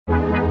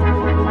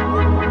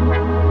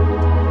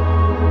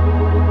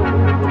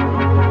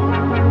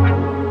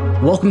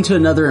Welcome to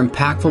another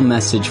impactful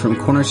message from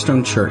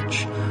Cornerstone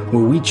Church,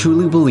 where we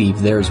truly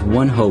believe there is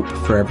one hope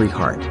for every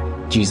heart,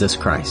 Jesus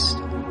Christ.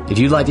 If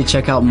you'd like to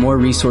check out more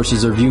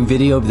resources or view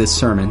video of this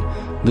sermon,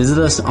 visit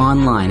us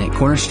online at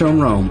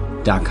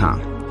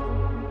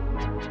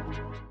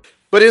cornerstonerome.com.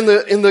 But in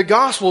the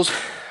Gospels,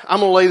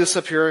 I'm going to lay this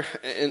up here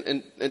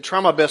and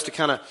try my best to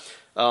kind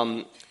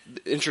of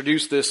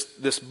introduce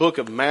this book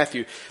of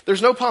Matthew.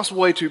 There's no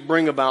possible way to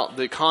bring about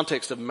the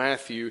context of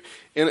Matthew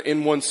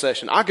in one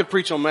session. I could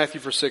preach on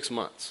Matthew for 6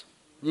 months,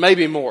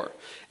 maybe more.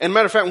 And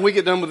matter of fact, when we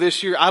get done with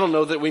this year, I don't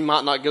know that we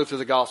might not go through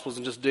the Gospels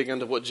and just dig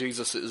into what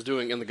Jesus is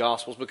doing in the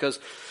Gospels, because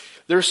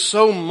there's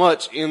so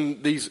much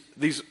in these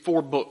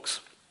 4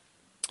 books.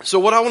 So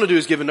what I want to do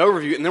is give an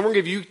overview, and then we're going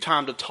to give you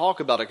time to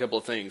talk about a couple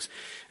of things.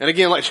 And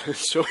again, like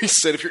Joey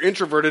said, if you're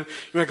introverted,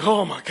 you're like,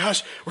 oh my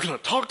gosh, we're going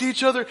to talk to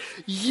each other?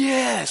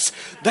 Yes,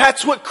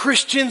 that's what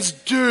Christians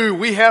do.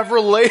 We have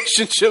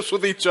relationships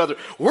with each other.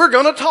 We're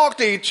going to talk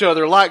to each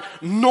other like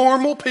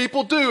normal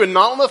people do, and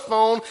not on the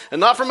phone, and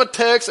not from a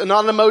text, and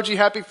not an emoji,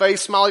 happy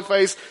face, smiley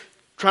face,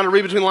 trying to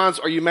read between the lines.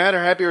 Are you mad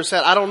or happy or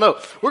sad? I don't know.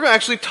 We're going to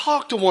actually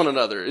talk to one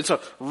another. It's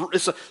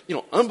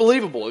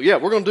unbelievable. Yeah,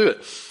 we're going to do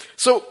it.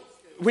 So,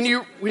 when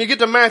you get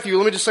to Matthew,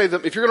 let me just say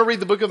that if you're going to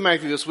read the book of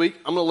Matthew this week,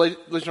 I'm going to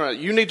let you know,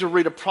 you need to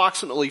read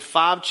approximately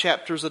 5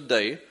 chapters a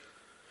day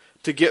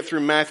to get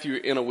through Matthew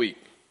in a week.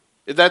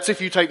 That's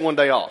if you take one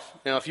day off.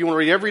 Now, if you want to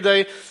read every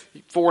day,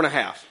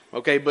 4.5.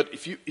 Okay, but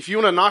if you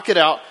want to knock it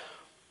out,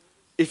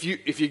 if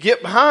you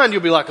get behind,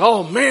 you'll be like,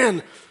 oh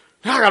man,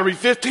 I got to read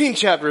 15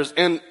 chapters,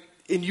 and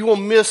you will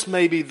miss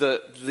maybe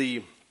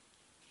the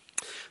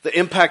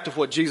impact of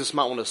what Jesus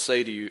might want to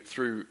say to you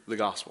through the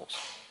Gospels.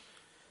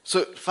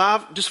 So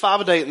 5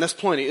 a day, and that's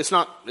plenty. It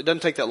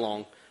doesn't take that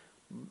long,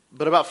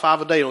 but about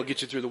 5 a day will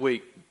get you through the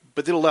week.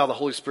 But it'll allow the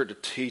Holy Spirit to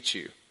teach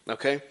you.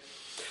 Okay,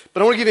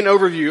 but I want to give you an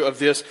overview of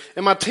this.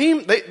 And my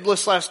team, a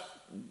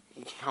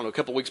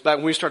couple of weeks back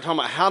when we started talking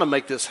about how to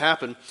make this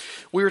happen,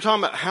 we were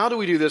talking about how do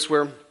we do this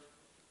where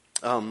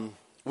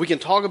we can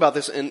talk about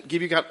this and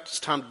give you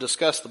guys time to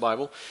discuss the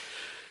Bible.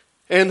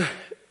 And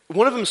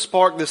one of them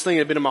sparked this thing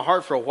that had been in my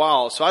heart for a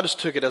while, so I just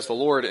took it as the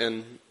Lord,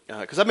 and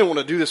because I've been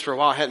wanting to do this for a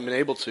while, I hadn't been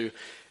able to.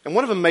 And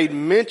one of them made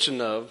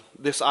mention of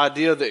this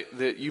idea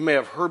that you may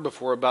have heard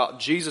before about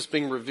Jesus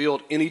being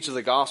revealed in each of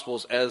the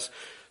Gospels as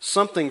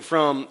something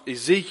from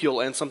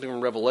Ezekiel and something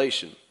from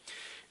Revelation.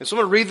 And so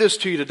I'm going to read this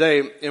to you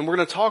today, and we're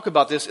going to talk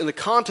about this in the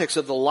context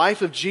of the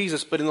life of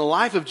Jesus, but in the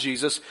life of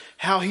Jesus,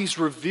 how He's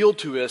revealed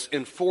to us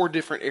in 4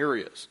 different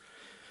areas.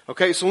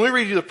 Okay, so let me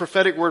read you the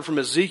prophetic word from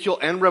Ezekiel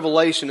and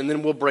Revelation, and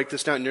then we'll break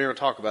this down and you're going to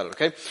talk about it,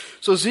 okay?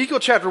 So Ezekiel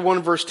chapter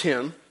 1 verse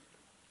 10,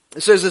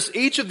 it says this,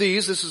 each of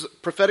these, this is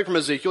prophetic from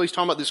Ezekiel, he's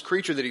talking about this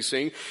creature that he's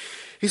seeing.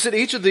 He said,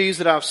 each of these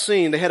that I've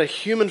seen, they had a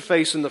human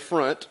face in the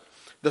front,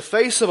 the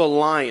face of a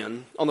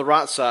lion on the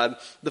right side,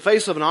 the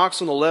face of an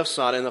ox on the left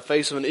side, and the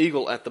face of an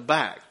eagle at the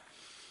back.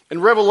 In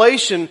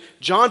Revelation,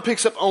 John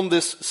picks up on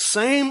this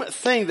same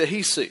thing that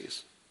he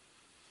sees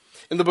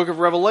in the book of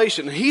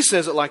Revelation. And he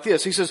says it like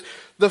this. He says,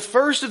 the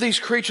first of these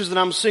creatures that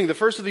I'm seeing, the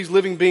first of these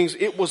living beings,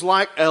 it was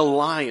like a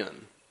lion.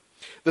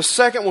 The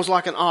second was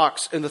like an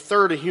ox, and the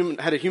third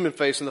had a human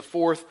face, and the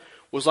fourth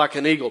was like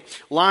an eagle.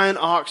 Lion,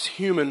 ox,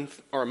 human,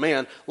 or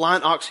man,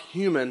 lion, ox,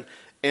 human,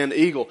 and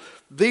eagle.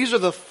 These are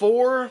the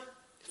 4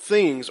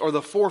 things, or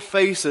the 4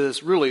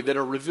 faces, really, that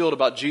are revealed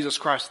about Jesus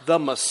Christ, the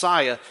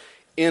Messiah,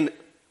 in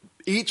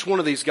each one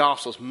of these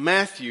Gospels.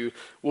 Matthew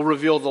will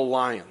reveal the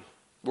lion.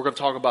 We're going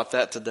to talk about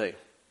that today.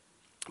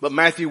 But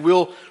Matthew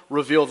will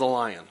reveal the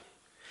lion.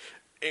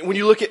 And when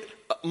you look at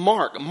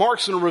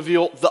Mark's going to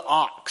reveal the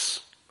ox.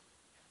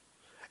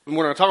 And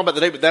we're going to talk about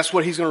the day, but that's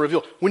what he's going to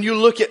reveal. When you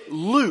look at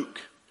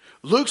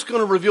Luke's going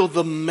to reveal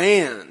the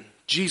man,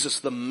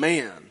 Jesus the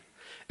man.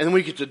 And then when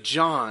you get to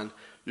John,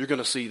 you're going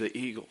to see the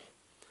eagle.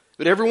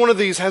 But every one of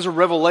these has a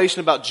revelation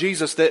about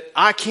Jesus that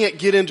I can't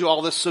get into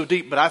all this so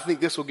deep, but I think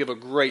this will give a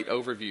great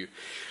overview.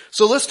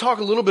 So let's talk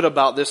a little bit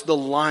about this, the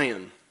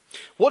lion.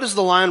 What does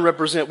the lion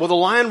represent? Well, the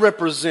lion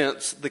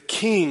represents the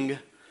king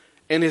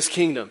and his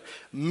kingdom.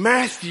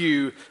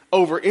 Matthew,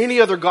 over any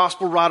other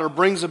gospel writer,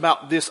 brings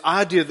about this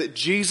idea that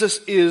Jesus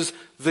is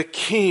the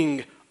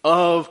king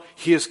of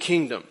his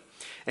kingdom.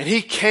 And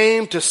he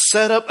came to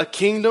set up a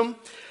kingdom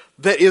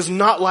that is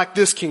not like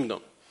this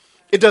kingdom.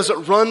 It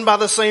doesn't run by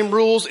the same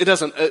rules.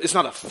 It's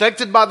not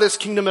affected by this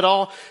kingdom at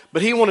all.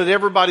 But he wanted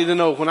everybody to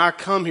know when I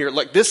come here,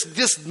 like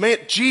this man,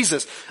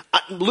 Jesus,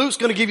 Luke's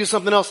going to give you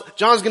something else.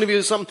 John's going to give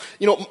you something,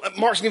 Mark's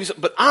going to give you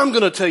something. But I'm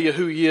going to tell you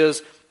who he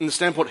is in the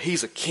standpoint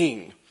he's a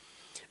king.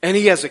 And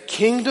he has a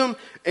kingdom,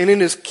 and in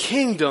his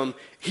kingdom,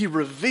 he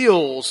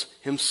reveals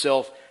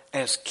himself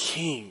as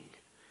king.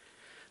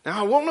 Now,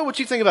 I won't know what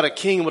you think about a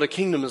king and what a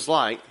kingdom is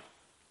like,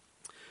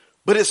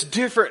 but it's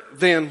different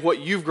than what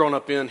you've grown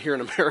up in here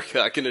in America,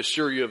 I can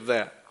assure you of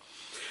that.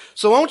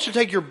 So I want you to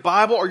take your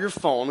Bible or your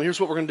phone, and here's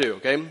what we're going to do,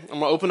 okay? I'm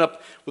going to open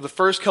up with the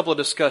first couple of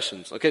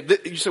discussions, okay?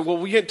 You say, well,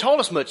 we haven't taught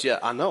us much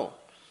yet. I know.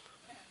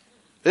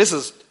 This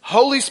is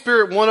Holy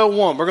Spirit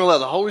 101. We're going to let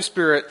the Holy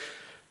Spirit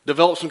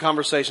develop some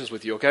conversations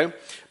with you, okay?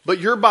 But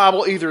your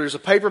Bible, either there's a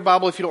paper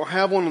Bible, if you don't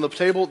have one on the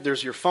table,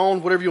 there's your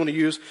phone, whatever you want to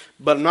use,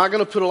 but I'm not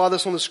going to put a lot of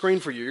this on the screen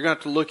for you. You're going to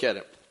have to look at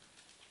it.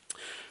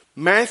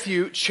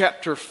 Matthew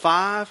chapter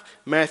 5,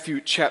 Matthew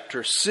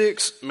chapter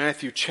 6,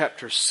 Matthew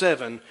chapter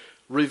 7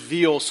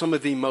 reveal some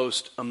of the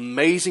most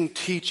amazing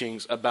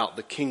teachings about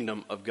the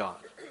kingdom of God.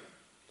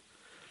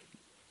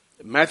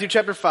 Matthew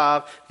chapter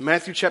 5,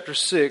 Matthew chapter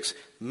 6,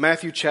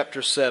 Matthew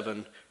chapter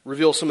 7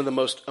 reveal some of the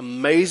most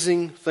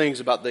amazing things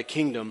about the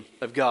kingdom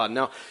of God.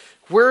 Now,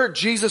 where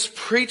Jesus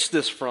preached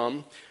this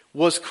from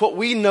was what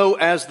we know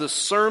as the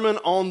Sermon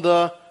on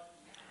the...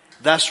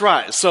 That's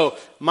right. So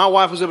my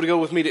wife was able to go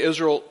with me to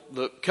Israel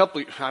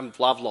I've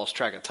lost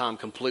track of time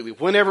completely.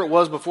 Whenever it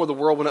was before the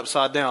world went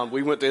upside down,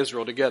 we went to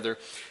Israel together.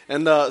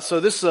 And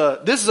so this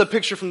is a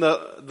picture from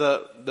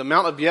the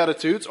Mount of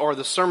Beatitudes, or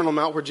the Sermon on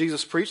the Mount, where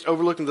Jesus preached,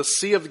 overlooking the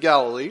Sea of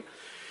Galilee.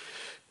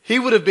 He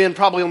would have been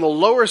probably on the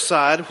lower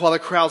side while the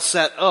crowd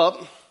sat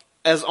up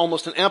as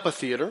almost an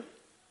amphitheater.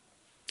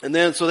 And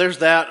then, so there's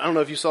that. I don't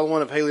know if you saw the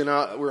one of Haley and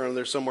I. We're in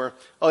there somewhere.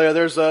 Oh yeah,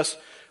 there's us.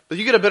 But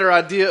you get a better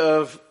idea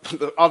of,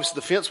 obviously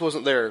the fence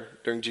wasn't there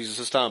during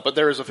Jesus' time, but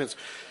there is a fence.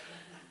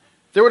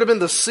 There would have been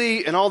the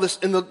sea and all this.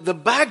 And the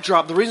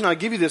backdrop, the reason I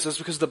give you this is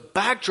because the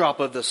backdrop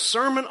of the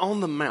Sermon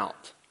on the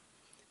Mount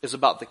is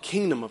about the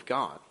kingdom of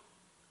God.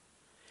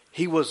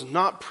 He was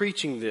not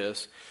preaching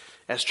this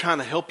as trying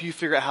to help you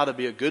figure out how to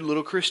be a good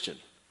little Christian.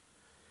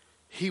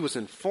 He was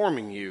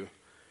informing you,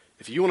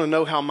 if you want to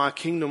know how my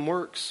kingdom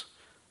works,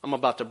 I'm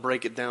about to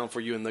break it down for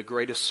you in the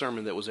greatest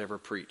sermon that was ever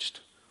preached.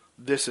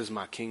 This is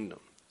my kingdom.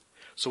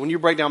 So when you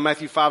break down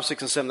Matthew 5,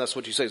 6, and 7, that's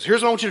what you say. So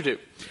here's what I want you to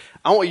do.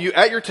 I want you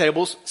at your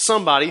tables,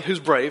 somebody who's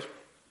brave,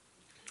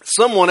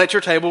 someone at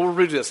your table will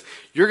read this.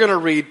 You're going to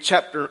read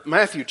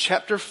Matthew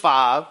chapter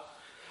 5,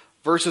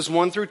 verses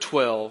 1 through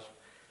 12.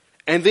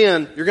 And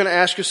then you're going to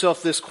ask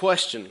yourself this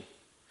question.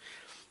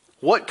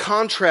 What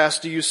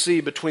contrast do you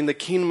see between the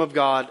kingdom of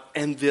God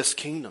and this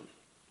kingdom?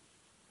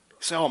 You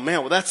say, oh man,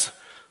 well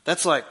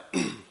that's like,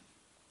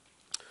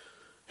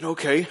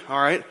 okay,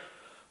 all right.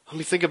 Let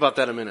me think about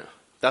that a minute.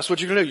 That's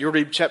what you're going to do. You'll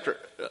read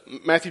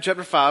Matthew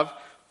chapter 5,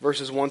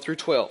 verses 1 through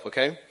 12,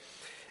 okay?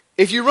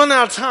 If you run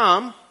out of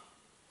time,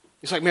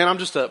 it's like, man, I'm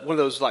just one of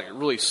those like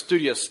really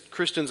studious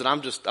Christians, and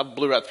I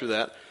blew right through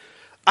that.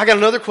 I got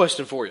another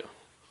question for you,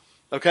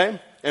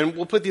 okay? And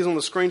we'll put these on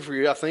the screen for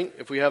you, I think,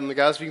 if we have them, the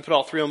guys. If you can put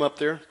all three of them up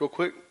there real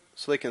quick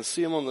so they can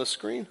see them on the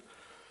screen.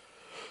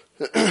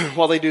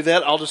 While they do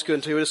that, I'll just go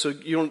and tell you this. So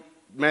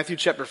Matthew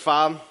chapter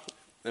 5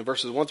 and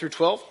verses 1 through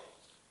 12.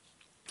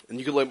 And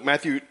you can look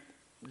Matthew.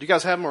 Do you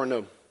guys have them or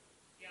no?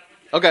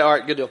 Okay, all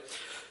right, good deal.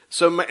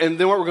 So, and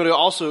then what we're going to do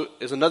also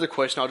is another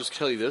question. I'll just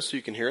tell you this so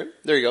you can hear it.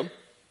 There you go.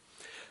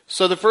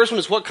 So the first one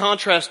is, what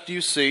contrast do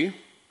you see?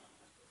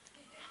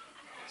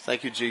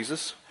 Thank you,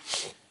 Jesus.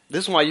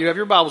 This is why you have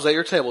your Bibles at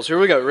your tables. Here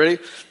we go. Ready?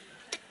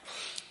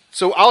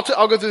 So I'll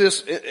go through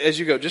this as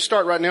you go. Just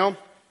start right now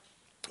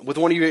with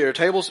one of you at your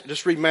tables.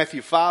 Just read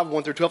Matthew 5,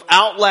 1 through 12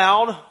 out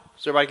loud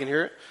so everybody can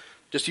hear it.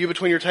 Just you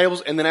between your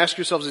tables, and then ask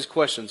yourselves these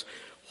questions.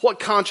 What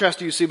contrast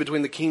do you see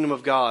between the kingdom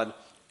of God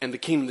and the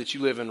kingdom that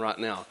you live in right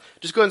now?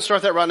 Just go ahead and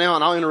start that right now,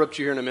 and I'll interrupt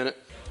you here in a minute.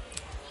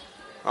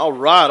 All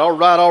right.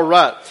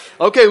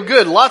 Okay,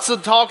 good. Lots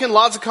of talking,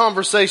 lots of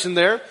conversation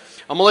there.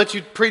 I'm going to let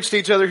you preach to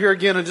each other here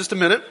again in just a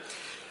minute.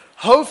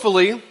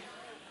 Hopefully,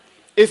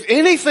 if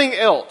anything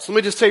else, let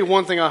me just tell you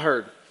one thing I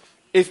heard.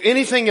 If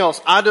anything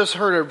else, I just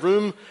heard a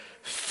room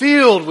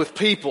filled with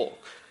people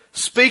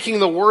speaking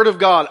the word of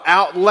God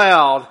out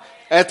loud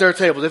at their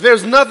tables. If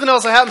there's nothing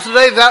else that happens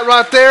today, that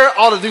right there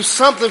ought to do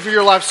something for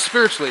your life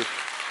spiritually.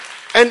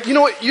 And you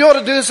know what? You ought to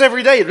do this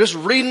every day. Just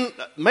reading,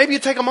 maybe you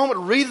take a moment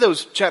to read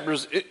those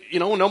chapters.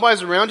 When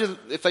nobody's around you,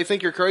 if they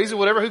think you're crazy,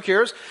 whatever, who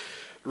cares?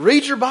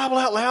 Read your Bible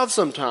out loud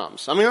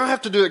sometimes. I mean, I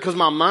have to do it because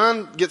my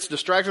mind gets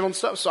distracted on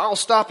stuff, so I'll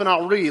stop and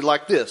I'll read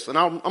like this. And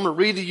I'm going to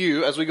read to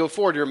you as we go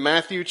forward here,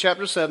 Matthew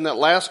chapter 7, that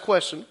last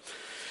question.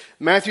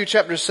 Matthew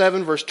chapter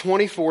 7, verse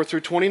 24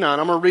 through 29.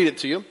 I'm going to read it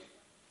to you.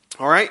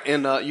 All right,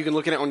 and you can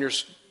look at it on your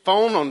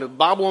phone, on the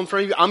Bible in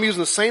front of you. I'm using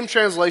the same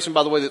translation,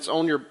 by the way, that's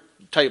on your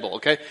table,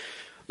 okay?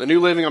 The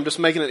New Living, I'm just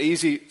making it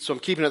easy, so I'm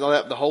keeping it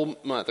like that the whole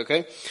month,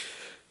 okay?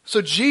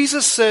 So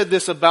Jesus said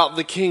this about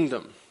the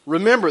kingdom.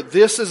 Remember,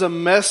 this is a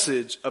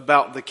message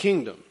about the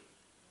kingdom.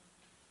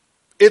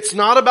 It's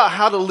not about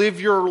how to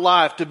live your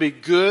life to be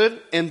good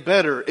and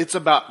better. It's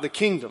about the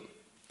kingdom.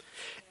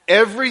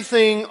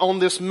 Everything on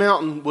this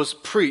mountain was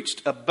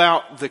preached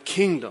about the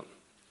kingdom.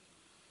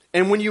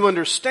 And when you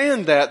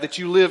understand that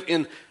you live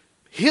in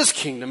His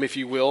kingdom, if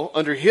you will,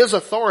 under His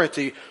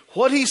authority,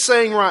 what He's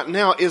saying right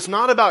now is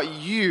not about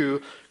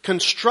you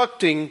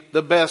constructing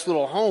the best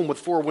little home with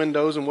 4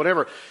 windows and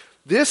whatever.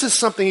 This is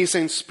something He's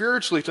saying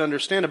spiritually to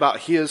understand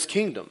about His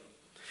kingdom.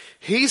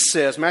 He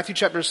says, Matthew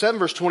chapter 7,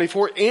 verse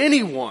 24,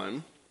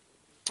 anyone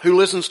who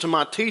listens to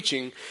my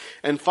teaching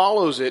and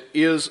follows it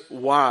is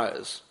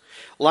wise,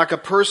 like a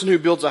person who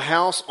builds a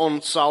house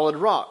on solid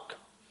rock.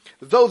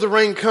 Though the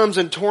rain comes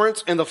in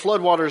torrents and the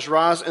floodwaters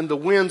rise and the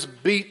winds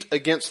beat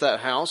against that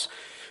house,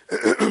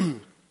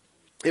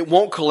 It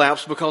won't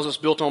collapse because it's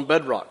built on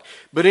bedrock.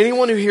 But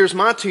anyone who hears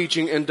my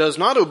teaching and does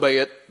not obey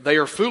it, they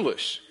are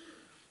foolish.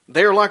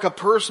 They are like a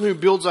person who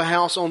builds a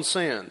house on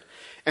sand.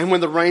 And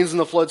when the rains and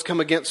the floods come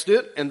against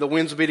it, and the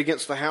winds beat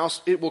against the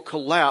house, it will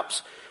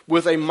collapse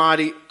with a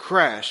mighty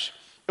crash.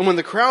 And when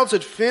the crowds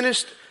had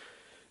finished,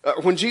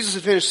 when Jesus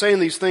had finished saying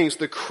these things,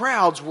 the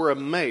crowds were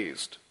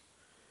amazed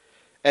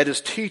at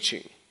his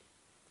teaching.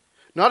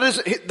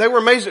 They were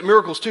amazed at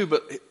miracles too,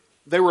 but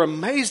they were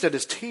amazed at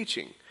his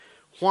teaching.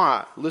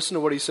 Why? Listen to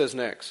what he says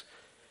next.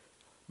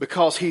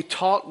 Because he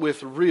taught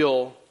with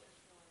real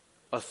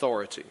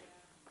authority.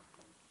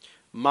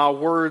 My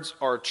words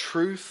are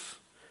truth.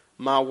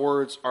 My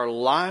words are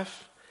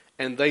life.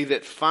 And they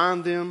that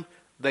find them,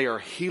 they are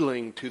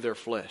healing to their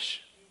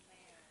flesh.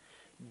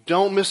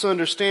 Don't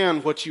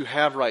misunderstand what you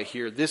have right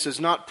here. This is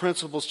not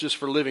principles just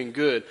for living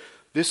good.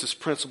 This is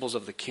principles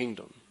of the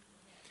kingdom.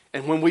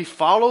 And when we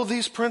follow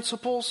these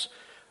principles,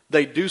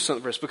 they do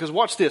something for us. Because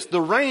watch this.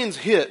 The rains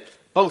hit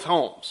both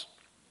homes.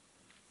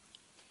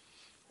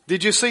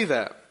 Did you see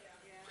that?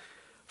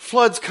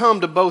 Floods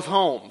come to both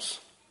homes.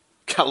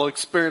 Got a little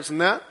experience in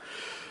that.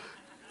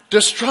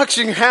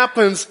 Destruction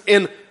happens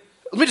in,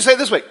 let me just say it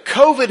this way.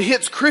 COVID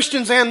hits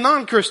Christians and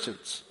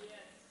non-Christians.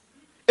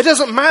 It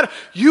doesn't matter.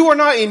 You are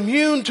not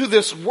immune to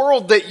this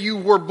world that you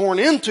were born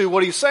into.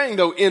 What he's saying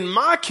though, in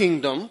my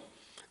kingdom,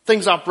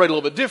 things operate a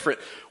little bit different.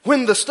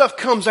 When the stuff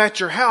comes at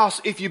your house,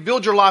 if you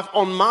build your life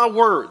on my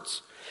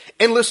words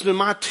and listen to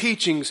my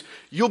teachings,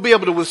 you'll be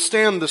able to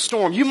withstand the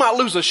storm. You might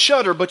lose a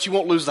shutter, but you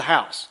won't lose the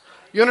house.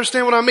 You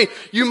understand what I mean?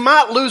 You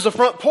might lose the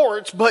front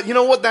porch, but you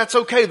know what? That's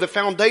okay. The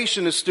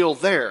foundation is still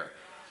there.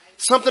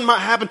 Something might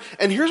happen.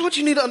 And here's what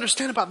you need to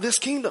understand about this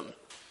kingdom.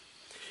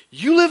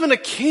 You live in a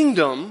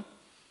kingdom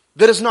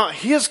that is not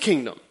his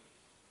kingdom.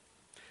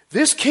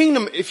 This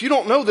kingdom, if you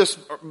don't know this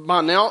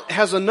by now,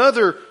 has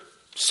another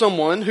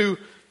someone who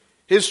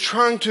is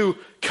trying to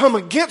come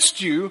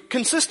against you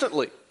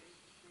consistently.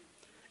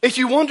 If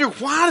you wonder,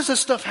 why does this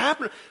stuff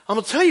happen? I'm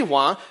going to tell you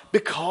why.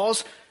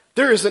 Because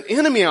there is an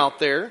enemy out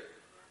there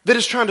that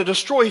is trying to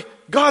destroy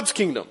God's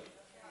kingdom.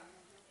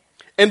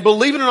 And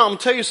believe it or not, I'm going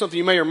to tell you something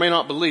you may or may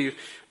not believe,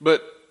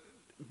 but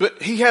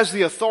he has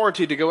the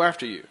authority to go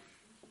after you.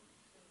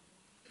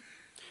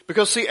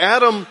 Because see,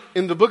 Adam,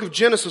 in the book of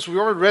Genesis, we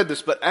already read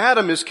this, but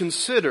Adam is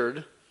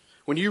considered,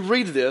 when you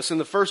read this in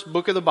the first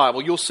book of the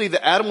Bible, you'll see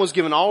that Adam was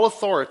given all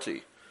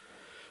authority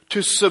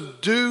to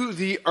subdue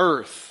the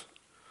earth.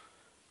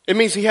 It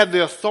means he had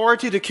the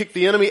authority to kick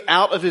the enemy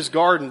out of his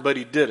garden, but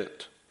he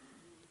didn't.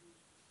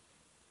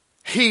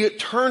 He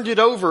turned it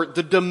over,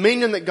 the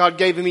dominion that God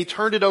gave him, he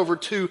turned it over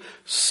to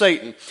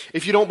Satan.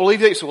 If you don't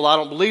believe that, you say, well, I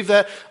don't believe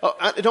that.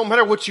 It don't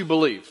matter what you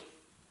believe.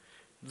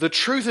 The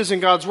truth is in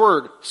God's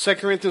word. 2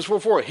 Corinthians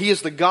 4:4. He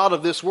is the God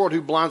of this world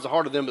who blinds the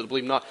heart of them that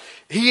believe not.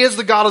 He is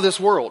the God of this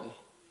world.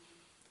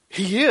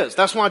 He is.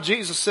 That's why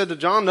Jesus said to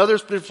John, another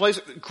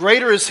place,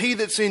 greater is he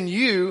that's in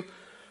you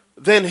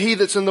than he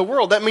that's in the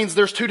world. That means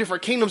there's two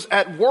different kingdoms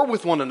at war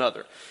with one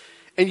another.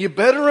 And you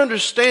better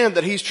understand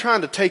that he's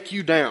trying to take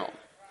you down.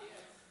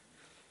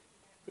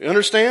 You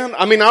understand?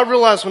 I mean, I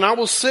realized when I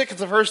was sick at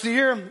the first of the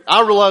year,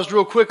 I realized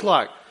real quick,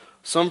 like,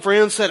 some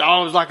friends said,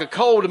 oh, it was like a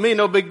cold to me,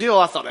 no big deal.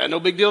 I thought, no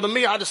big deal to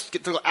me. I just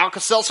get through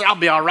Alka-Seltzer, I'll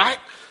be all right.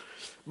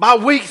 By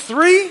week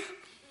 3,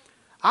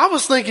 I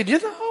was thinking,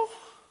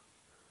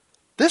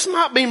 this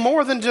might be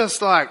more than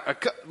just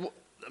like,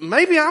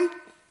 maybe I'm,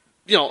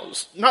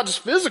 not just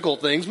physical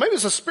things, maybe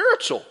it's a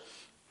spiritual.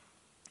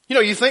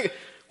 You think,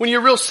 when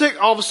you're real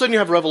sick, all of a sudden you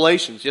have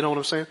revelations. You know what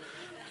I'm saying?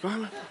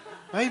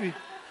 Maybe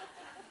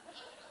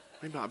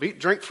I've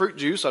drink fruit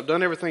juice. I've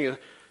done everything.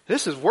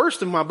 This is worse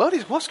than my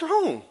buddies. What's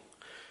wrong?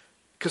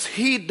 Because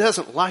he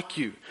doesn't like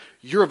you.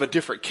 You're of a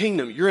different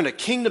kingdom. You're in a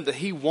kingdom that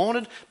he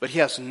wanted, but he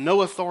has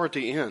no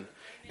authority in.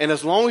 And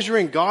as long as you're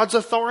in God's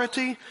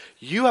authority,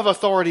 you have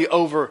authority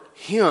over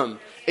him.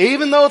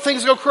 Even though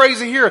things go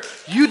crazy here,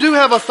 you do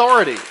have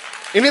authority.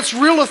 And it's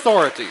real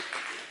authority.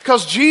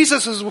 Because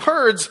Jesus'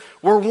 words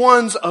were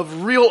ones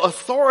of real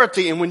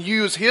authority. And when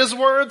you use his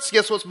words,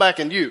 guess what's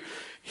backing you?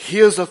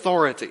 His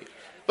authority.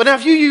 But now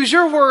if you use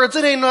your words,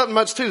 it ain't nothing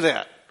much to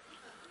that.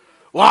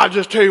 Well, I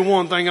just tell you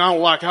one thing, I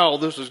don't like how all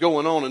this is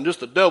going on, and just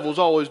the devil's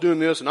always doing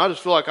this, and I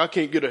just feel like I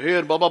can't get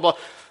ahead, blah, blah, blah.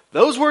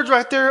 Those words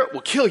right there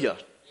will kill you.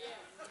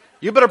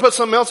 You better put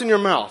something else in your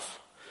mouth.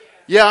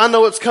 Yeah, I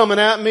know it's coming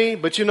at me,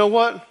 but you know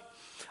what?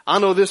 I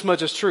know this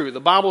much is true. The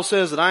Bible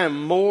says that I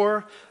am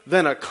more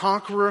than a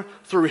conqueror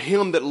through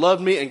him that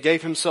loved me and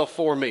gave himself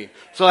for me.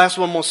 So that's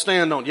what I'm going to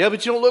stand on. Yeah,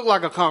 but you don't look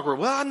like a conqueror.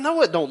 Well, I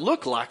know it don't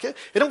look like it.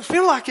 It don't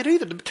feel like it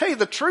either. To tell you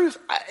the truth,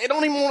 I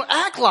don't even want to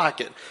act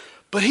like it.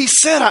 But he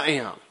said I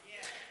am.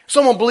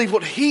 So I'm going to believe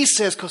what he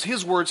says because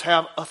his words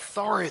have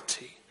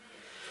authority.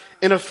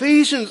 And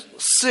Ephesians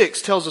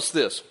 6 tells us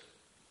this.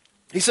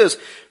 He says,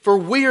 for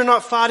we are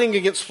not fighting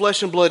against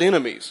flesh and blood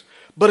enemies,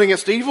 but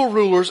against evil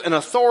rulers and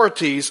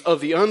authorities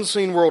of the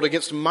unseen world,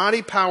 against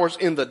mighty powers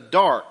in the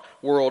dark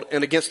world,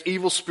 and against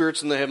evil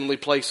spirits in the heavenly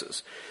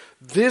places.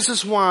 This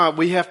is why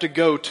we have to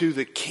go to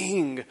the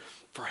King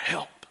for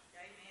help.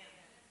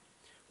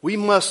 We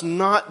must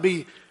not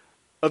be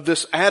of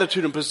this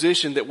attitude and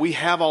position that we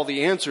have all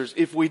the answers.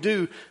 If we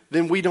do,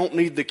 then we don't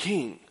need the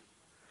king.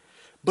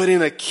 But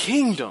in a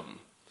kingdom,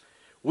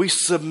 we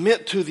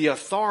submit to the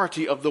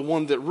authority of the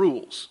one that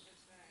rules.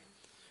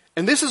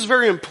 And this is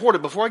very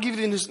important. Before I give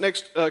you these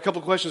next couple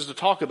of questions to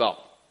talk about,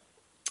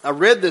 I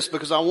read this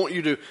because I want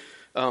you to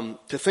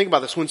think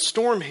about this. When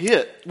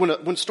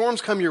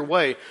storms come your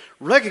way,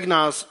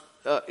 recognize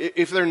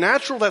if they're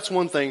natural, that's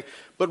one thing,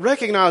 but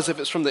recognize if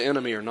it's from the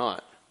enemy or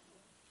not.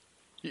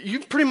 You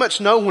pretty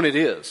much know when it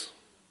is.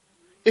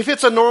 If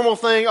it's a normal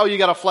thing, oh, you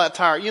got a flat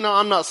tire.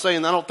 I'm not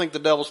saying, I don't think the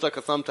devil stuck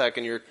a thumbtack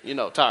in your,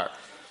 tire.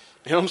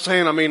 You know what I'm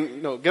saying? I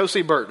mean, go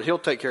see Bert. He'll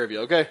take care of you,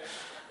 okay?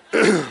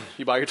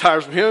 You buy your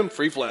tires from him,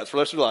 free flats for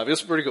the rest of your life.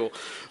 It's pretty cool.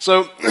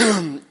 So,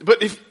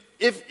 but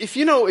if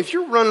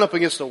you're running up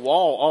against a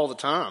wall all the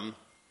time,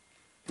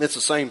 it's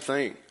the same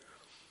thing.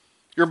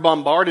 You're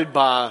bombarded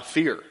by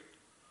fear.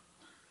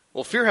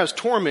 Well, fear has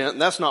torment,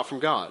 and that's not from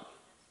God.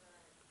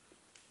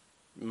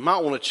 You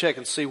might want to check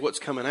and see what's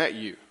coming at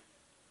you. It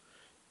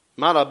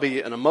might not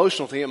be an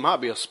emotional thing. It might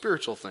be a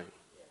spiritual thing.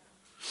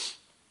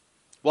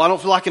 Well, I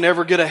don't feel I can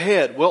ever get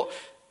ahead. Well,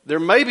 there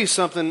may be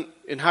something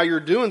in how you're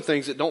doing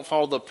things that don't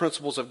follow the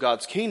principles of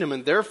God's kingdom,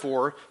 and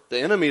therefore the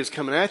enemy is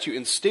coming at you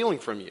and stealing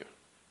from you.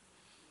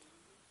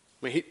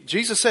 I mean,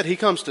 Jesus said he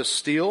comes to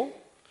steal,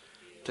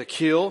 to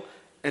kill,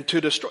 and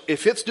to destroy.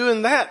 If it's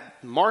doing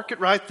that, mark it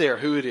right there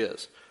who it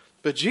is.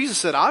 But Jesus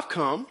said, I've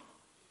come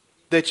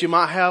that you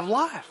might have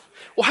life.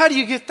 Well, how do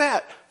you get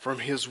that? From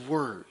his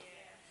word.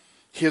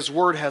 His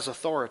word has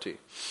authority.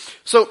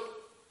 So,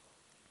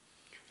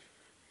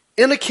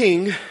 in a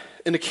kingdom,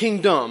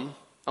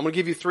 I'm going to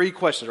give you 3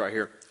 questions right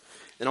here.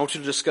 And I want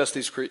you to discuss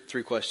these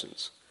 3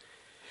 questions.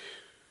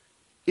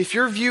 If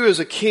your view is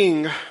a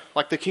king,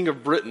 like the king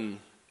of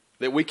Britain,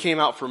 that we came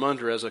out from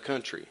under as a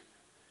country,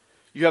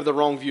 you have the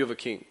wrong view of a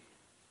king.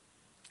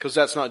 Because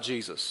that's not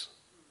Jesus.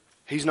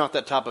 He's not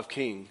that type of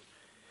king.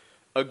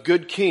 A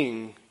good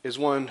king is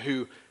one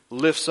who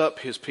lifts up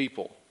his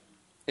people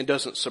and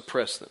doesn't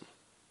suppress them.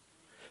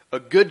 A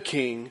good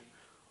king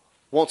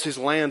wants his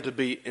land to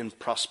be in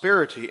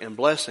prosperity and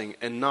blessing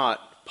and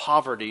not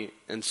poverty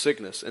and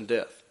sickness and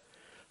death.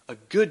 A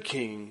good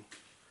king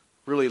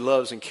really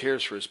loves and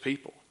cares for his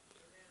people.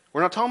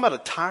 We're not talking about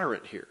a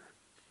tyrant here.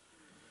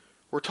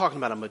 We're talking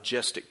about a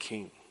majestic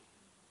king.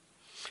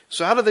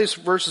 So out of these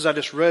verses I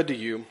just read to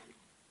you,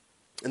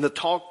 and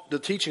the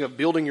teaching of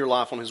building your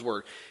life on his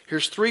word,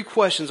 here's 3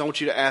 questions I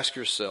want you to ask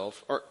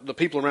yourself, or the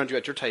people around you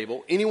at your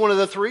table. Any one of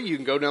the 3, you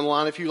can go down the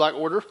line if you like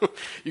order.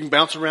 You can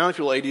bounce around if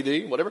you're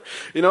ADD, whatever.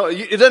 It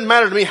doesn't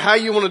matter to me how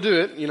you want to do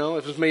it.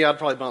 If it's me, I'd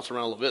probably bounce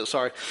around a little bit,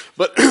 sorry.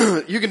 But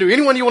you can do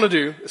any one you want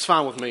to do. It's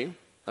fine with me,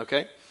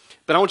 okay?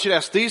 But I want you to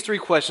ask these 3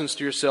 questions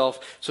to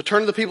yourself. So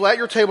turn to the people at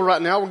your table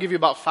right now. We'll give you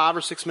about 5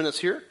 or 6 minutes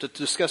here to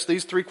discuss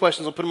these 3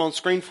 questions. I'll put them on the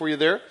screen for you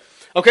there.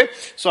 Okay,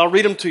 so I'll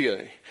read them to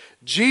you.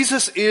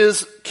 Jesus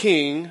is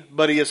king,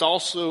 but he's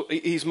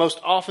most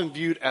often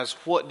viewed as,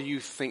 what do you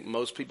think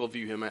most people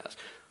view him as?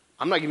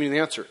 I'm not giving you the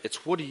answer.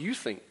 It's, what do you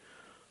think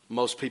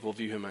most people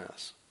view him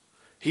as?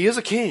 He is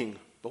a king,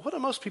 but what do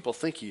most people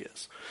think he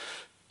is?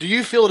 Do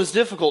you feel it is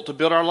difficult to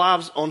build our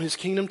lives on his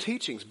kingdom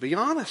teachings? Be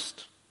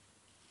honest.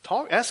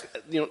 Ask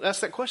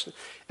that question.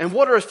 And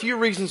what are a few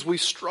reasons we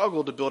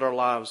struggle to build our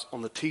lives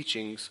on the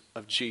teachings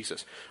of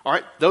Jesus? All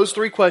right, those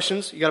 3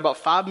 questions. You got about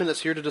 5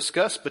 minutes here to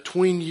discuss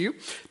between you.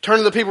 Turn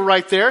to the people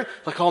right there.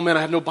 Like, oh man,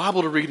 I have no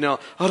Bible to read now.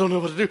 I don't know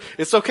what to do.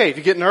 It's okay. If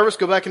you get nervous,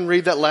 go back and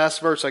read that last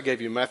verse I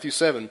gave you, Matthew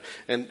 7,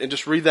 and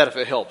just read that if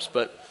it helps.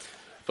 But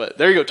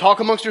there you go.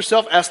 Talk amongst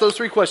yourself. Ask those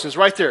 3 questions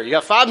right there. You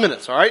got 5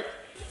 minutes, all right?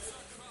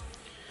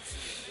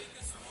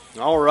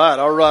 All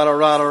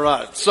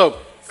right. So,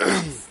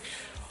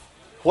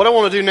 what I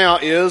want to do now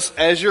is,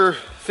 as you're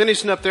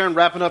finishing up there and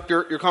wrapping up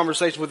your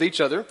conversation with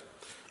each other,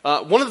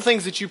 one of the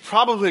things that you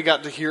probably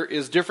got to hear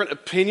is different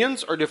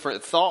opinions or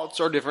different thoughts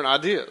or different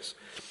ideas.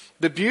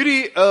 The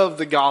beauty of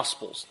the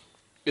Gospels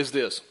is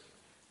this.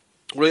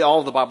 Really all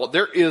of the Bible.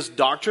 There is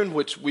doctrine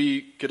which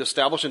we could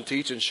establish and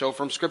teach and show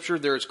from Scripture.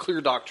 There is clear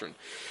doctrine.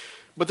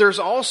 But there's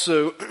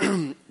also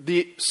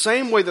the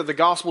same way that the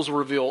Gospels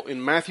reveal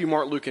in Matthew,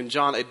 Mark, Luke, and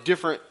John, a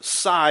different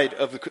side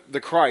of the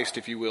Christ,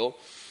 if you will.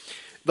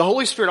 The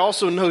Holy Spirit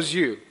also knows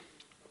you.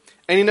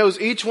 And he knows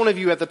each one of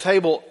you at the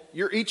table.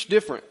 You're each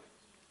different.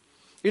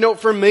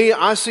 For me,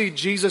 I see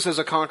Jesus as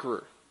a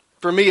conqueror.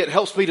 For me, it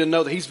helps me to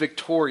know that he's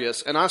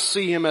victorious. And I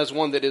see him as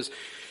one that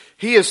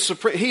he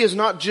is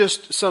not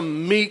just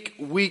some meek,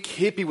 weak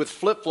hippie with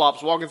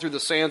flip-flops walking through the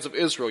sands of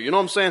Israel. You know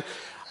what I'm saying?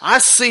 I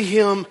see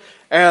him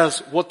as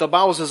what the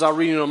Bible says I'll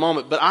read in a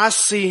moment. But I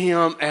see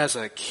him as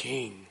a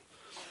king.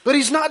 But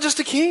he's not just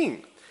a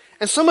king.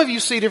 And some of you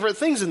see different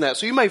things in that.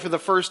 So you may for the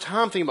first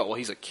time think about, well,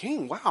 he's a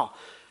king. Wow.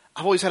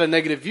 I've always had a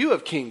negative view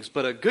of kings,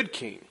 but a good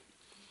king.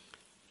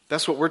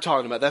 That's what we're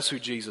talking about. That's who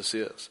Jesus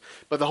is.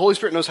 But the Holy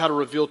Spirit knows how to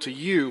reveal to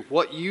you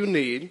what you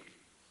need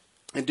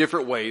in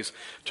different ways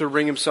to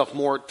bring himself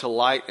more to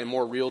light and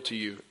more real to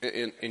you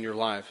in your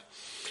life.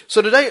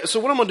 So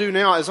what I'm going to do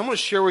now is I'm going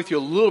to share with you a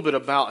little bit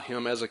about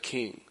him as a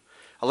king.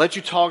 I'll let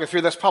you talk. I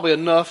fear that's probably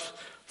enough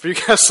For you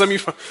guys, some of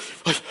you,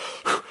 like,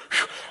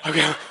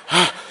 okay,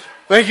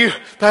 thank you,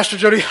 Pastor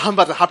Jody. I'm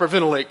about to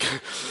hyperventilate.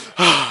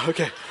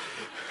 Okay,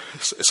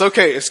 it's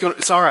okay.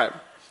 It's all right.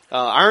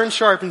 Iron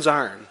sharpens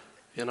iron.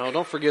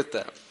 Don't forget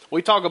that.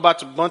 We talk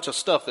about a bunch of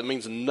stuff that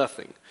means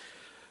nothing,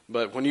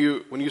 but when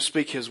you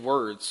speak His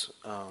words,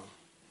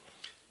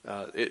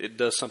 it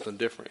does something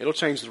different. It'll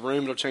change the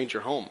room. It'll change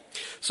your home.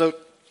 So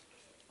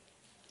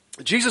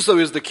Jesus, though,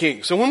 is the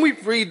King. So when we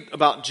read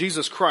about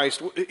Jesus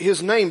Christ,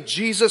 His name,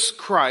 Jesus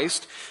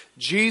Christ,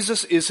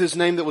 Jesus is His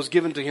name that was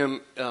given to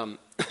Him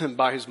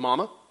by His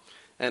mama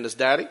and His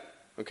daddy,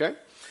 okay?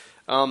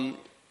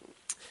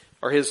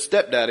 Or His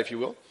stepdad, if you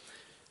will.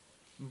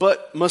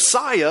 But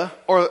Messiah,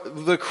 or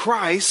the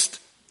Christ,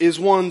 is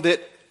one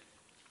that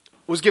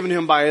was given to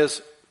Him by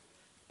His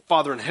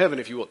Father in heaven,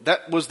 if you will.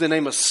 That was the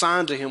name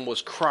assigned to Him,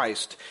 was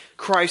Christ.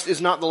 Christ is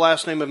not the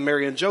last name of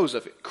Mary and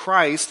Joseph.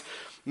 Christ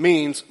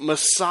means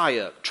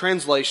Messiah.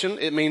 Translation,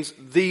 it means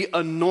the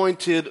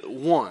anointed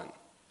one.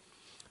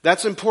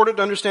 That's important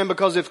to understand,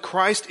 because if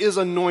Christ is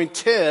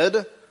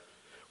anointed,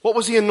 what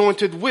was He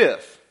anointed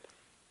with?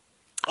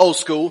 Old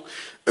school.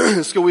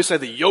 In school we say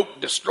the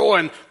yoke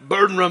destroying,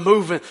 burden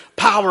removing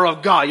power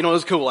of God.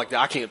 It's cool like that.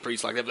 I can't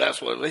preach like that, but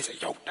that's what they say.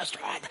 Yoke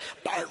destroying,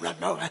 burden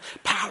removing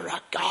power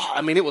of God.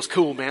 I mean, it was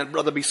cool, man.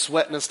 Brother be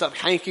sweating and stuff,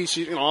 hankies,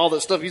 all that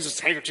stuff. He uses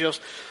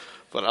handkerchiefs.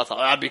 But I thought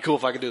that'd be cool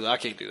if I could do that. I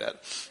can't do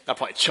that. I'd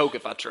probably choke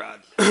if I tried.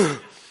 I'm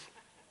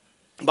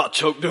about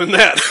choke doing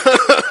that,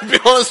 to be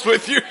honest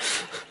with you.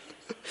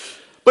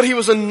 But He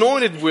was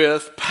anointed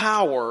with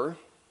power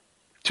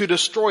to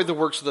destroy the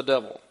works of the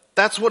devil.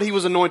 That's what He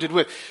was anointed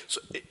with. So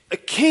a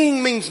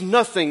king means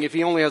nothing if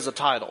he only has a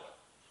title.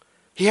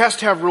 He has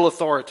to have real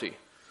authority,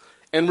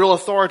 and real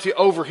authority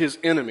over his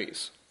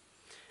enemies.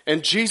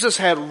 And Jesus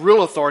had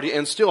real authority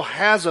and still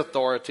has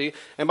authority.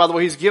 And by the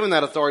way, He's given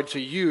that authority to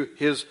you,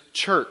 His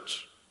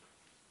church.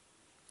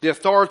 The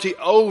authority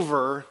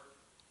over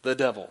the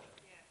devil.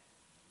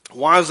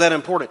 Why is that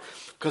important?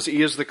 Because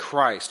He is the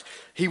Christ.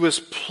 He was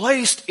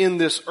placed in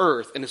this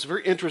earth. And it's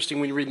very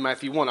interesting when you read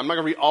Matthew 1. I'm not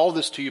going to read all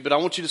this to you, but I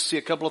want you to see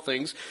a couple of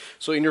things.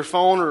 So in your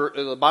phone or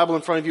the Bible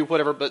in front of you,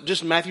 whatever, but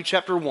just Matthew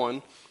chapter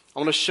 1, I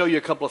want to show you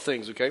a couple of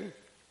things, okay?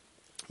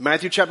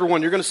 Matthew chapter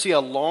 1, you're going to see a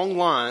long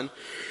line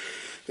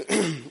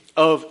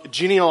of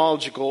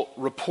genealogical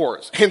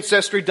reports.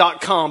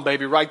 Ancestry.com,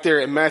 baby, right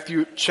there in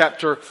Matthew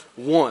chapter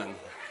 1.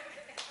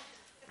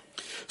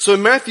 So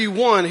in Matthew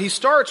 1, he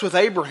starts with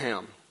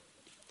Abraham.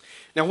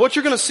 Now what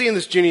you're going to see in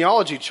this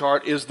genealogy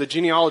chart is the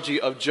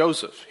genealogy of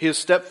Joseph, his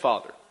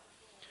stepfather.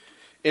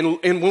 And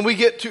when we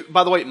get to,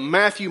 by the way,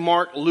 Matthew,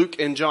 Mark, Luke,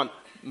 and John.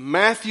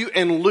 Matthew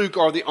and Luke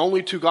are the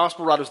only two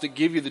gospel writers that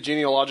give you the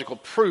genealogical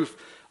proof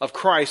of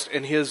Christ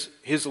and his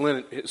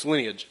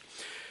lineage.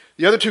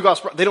 The other two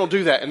gospel, they don't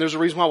do that, and there's a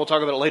reason why. We'll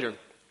talk about it later.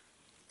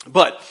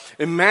 But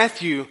in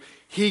Matthew,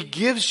 he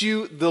gives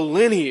you the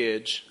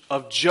lineage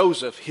of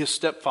Joseph, his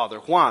stepfather.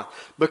 Why?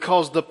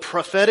 Because the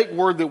prophetic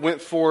word that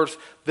went forth,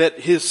 that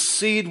his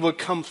seed would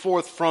come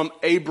forth from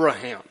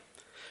Abraham.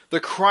 The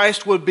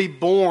Christ would be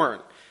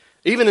born.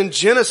 Even in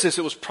Genesis,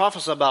 it was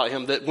prophesied about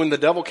him that when the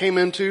devil came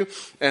into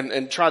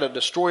and tried to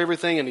destroy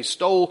everything, and he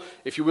stole,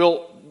 if you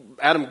will,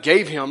 Adam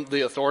gave him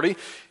the authority.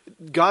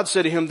 God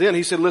said to him then,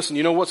 He said, listen,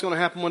 you know what's going to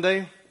happen one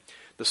day?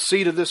 The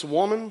seed of this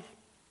woman,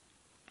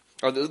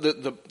 or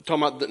talking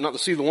about not the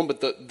seed of the woman,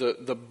 but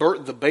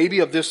the baby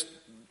of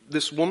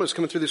this woman is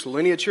coming through this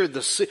lineage here.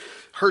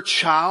 Her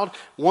child,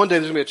 one day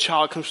there's going to be a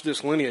child that comes through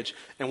this lineage,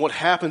 and what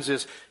happens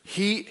is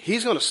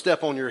he's going to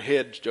step on your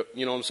head.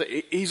 You know what I'm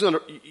saying?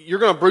 You're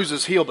going to bruise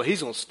his heel, but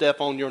he's going to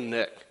step on your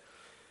neck.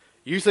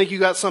 You think you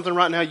got something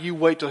right now? You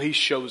wait till he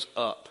shows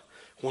up.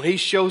 When he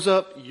shows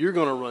up, you're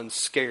going to run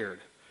scared.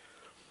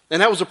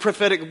 And that was a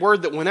prophetic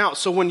word that went out.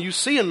 So when you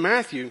see in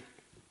Matthew,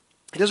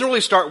 it doesn't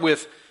really start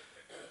with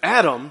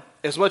Adam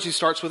as much as he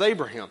starts with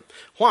Abraham.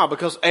 Why?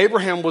 Because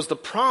Abraham was the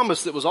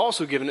promise that was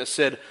also given. It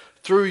said,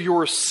 through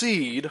your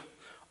seed,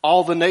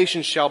 all the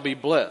nations shall be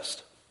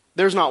blessed.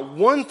 There's not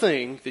one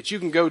thing that you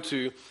can go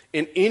to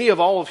in any of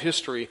all of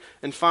history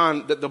and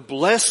find that the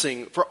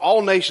blessing for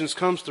all nations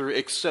comes through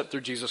except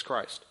through Jesus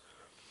Christ.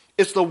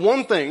 It's the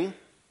one thing,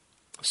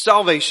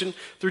 salvation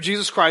through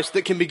Jesus Christ,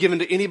 that can be given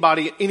to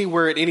anybody,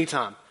 anywhere, at any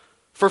time,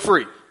 for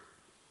free.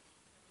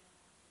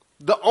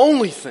 The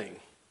only thing.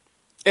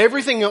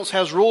 Everything else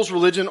has rules,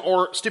 religion,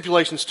 or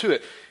stipulations to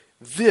it.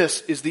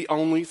 This is the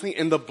only thing.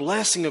 And the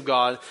blessing of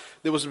God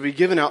that was to be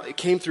given out, it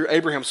came through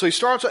Abraham. So he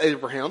starts with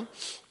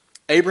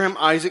Abraham,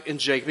 Isaac, and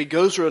Jacob. He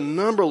goes through a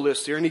number of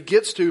lists here, and he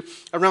gets to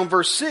around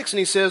verse 6, and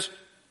he says,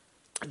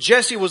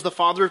 Jesse was the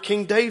father of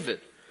King David.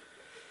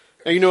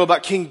 Now you know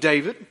about King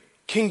David.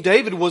 King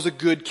David was a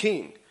good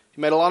king. He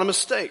made a lot of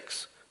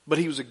mistakes, but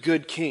he was a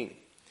good king.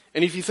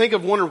 And if you think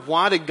of wondering,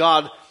 why did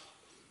God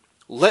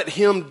let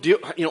him deal,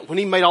 when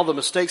he made all the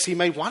mistakes he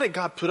made, why did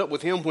God put up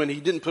with him when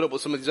he didn't put up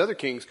with some of these other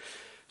kings?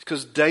 It's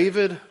because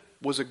David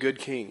was a good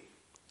king.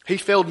 He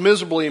failed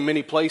miserably in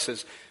many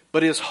places,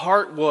 but his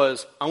heart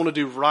was, I want to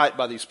do right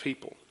by these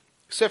people.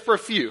 Except for a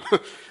few.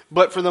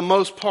 But for the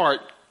most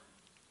part,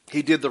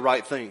 he did the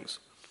right things.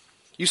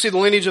 You see the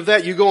lineage of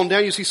that. You go on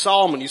down, you see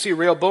Solomon, you see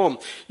Rehoboam.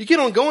 You get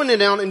on going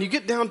down, and you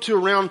get down to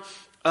around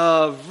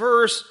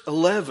verse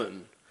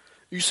 11.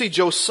 You see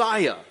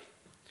Josiah,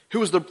 who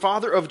was the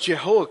father of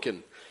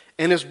Jehoiakim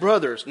and his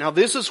brothers. Now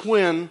this is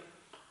when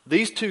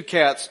these two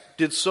cats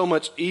did so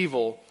much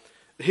evil.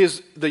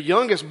 The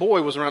youngest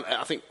boy was around,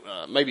 I think,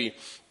 maybe,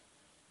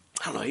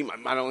 I don't know, he might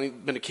have only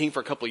been a king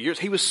for a couple of years.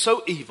 He was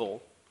so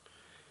evil.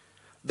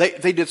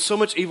 They did so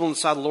much evil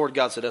inside the Lord.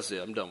 God said, that's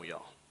it, I'm done with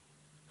y'all.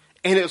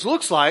 And it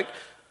looks like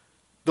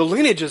the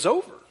lineage is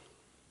over.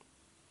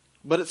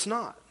 But it's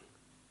not.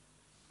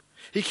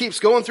 He keeps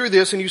going through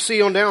this, and you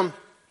see on down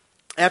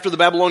after the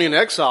Babylonian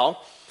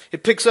exile,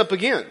 it picks up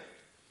again.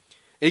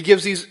 It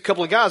gives these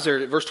couple of guys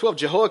there. Verse 12,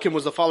 Jehoiakim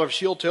was the father of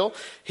Shealtiel.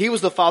 He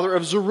was the father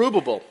of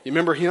Zerubbabel. You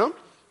remember him?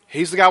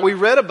 He's the guy we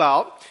read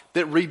about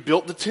that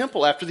rebuilt the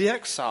temple after the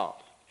exile.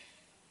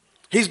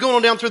 He's going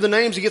on down through the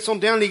names. He gets on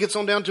down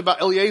to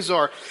about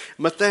Eleazar,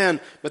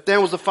 Mathan.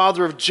 Mathan was the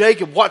father of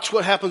Jacob. Watch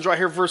what happens right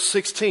here, verse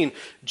 16.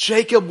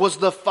 Jacob was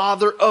the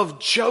father of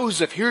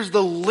Joseph. Here's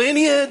the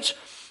lineage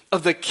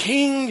of the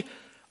king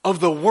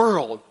of the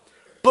world.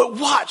 But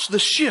watch the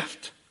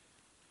shift.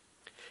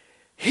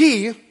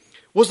 He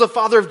was the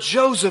father of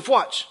Joseph.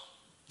 Watch.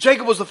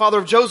 Jacob was the father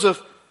of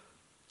Joseph,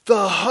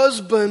 the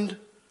husband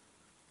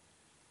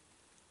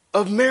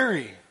of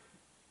Mary.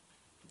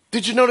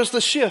 Did you notice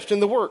the shift in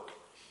the work?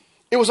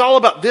 It was all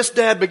about this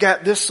dad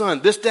begat this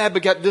son. This dad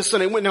begat this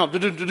son. It went down,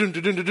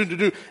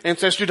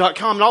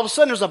 Ancestry.com, and all of a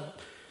sudden there's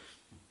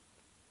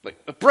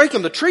a break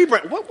in the tree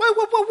branch.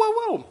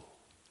 Whoa.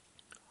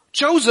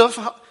 Joseph,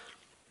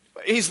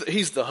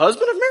 he's the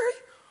husband of Mary?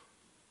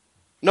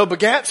 No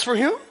begats for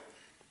him?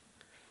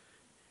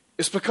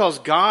 It's because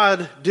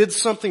God did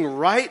something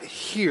right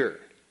here.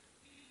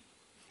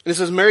 And it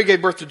says Mary gave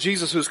birth to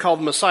Jesus, who is called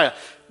the Messiah.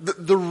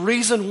 The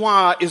reason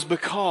why is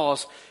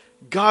because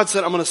God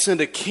said, I'm going to send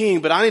a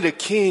king, but I need a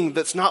king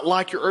that's not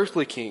like your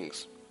earthly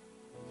kings.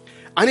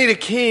 I need a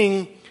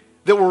king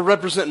that will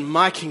represent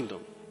my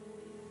kingdom,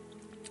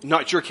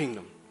 not your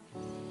kingdom.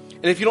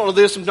 And if you don't know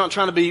this, I'm not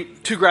trying to be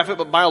too graphic,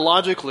 but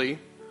biologically,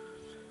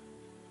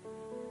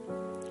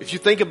 if you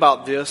think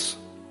about this,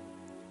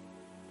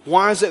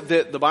 why is it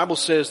that the Bible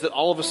says that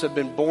all of us have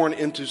been born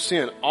into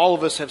sin? All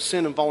of us have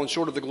sinned and fallen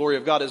short of the glory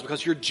of God. Is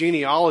because your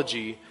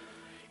genealogy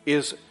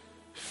is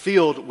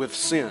filled with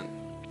sin.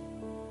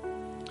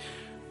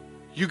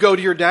 You go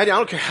to your daddy. I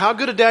don't care how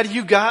good a daddy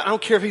you got. I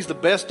don't care if he's the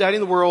best daddy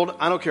in the world.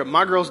 I don't care if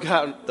my girl's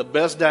got the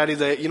best daddy.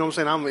 You know what I'm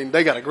saying? I mean,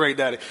 they got a great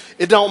daddy.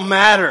 It don't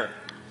matter.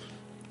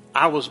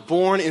 I was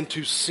born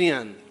into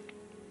sin.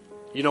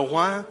 You know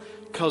why?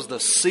 Because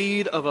the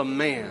seed of a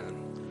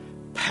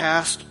man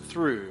passed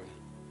through.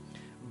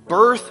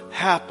 Birth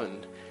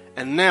happened.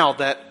 And now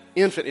that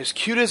infant, as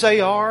cute as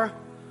they are,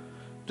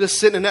 just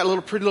sitting in that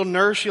little pretty little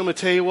nursery, I'm going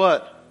to tell you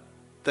what,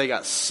 they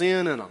got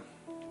sin in them.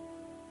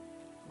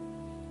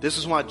 This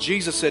is why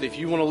Jesus said, if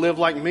you want to live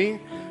like me,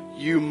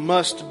 you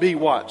must be,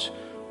 watch,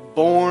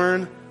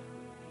 born.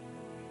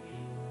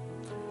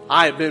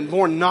 I have been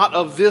born not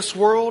of this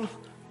world,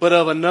 but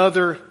of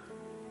another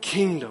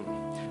kingdom.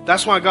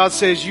 That's why God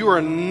says you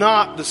are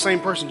not the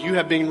same person. You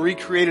have been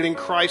recreated in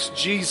Christ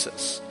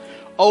Jesus.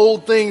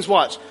 Old things,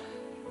 watch,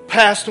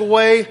 passed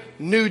away,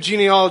 new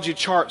genealogy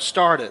chart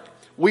started.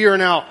 We are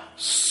now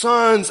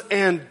sons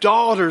and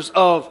daughters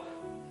of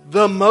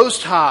the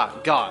Most High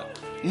God.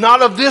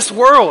 Not of this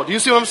world. Do you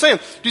see what I'm saying?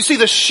 Do you see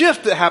the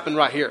shift that happened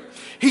right here?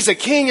 He's a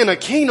king in a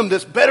kingdom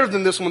that's better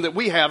than this one that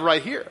we have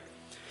right here.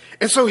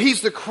 And so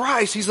he's the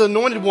Christ. He's the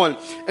anointed one.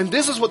 And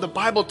this is what the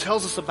Bible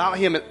tells us about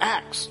him in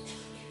Acts.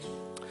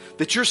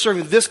 That you're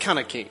serving this kind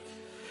of king.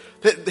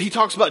 That he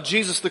talks about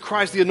Jesus, the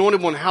Christ, the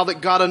anointed one, how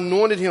that God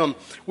anointed him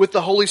with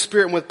the Holy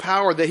Spirit and with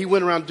power, that he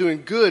went around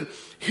doing good,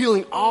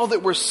 healing all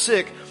that were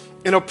sick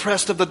and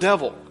oppressed of the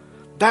devil.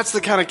 That's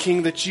the kind of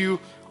king that you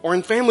are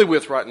in family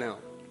with right now.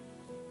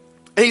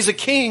 And he's a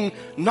king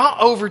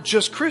not over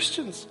just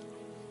Christians.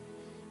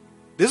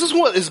 This is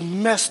what is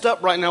messed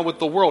up right now with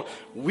the world.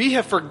 We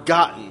have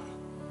forgotten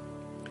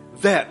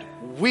that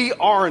we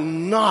are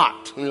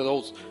not,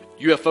 those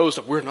UFO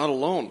stuff, we're not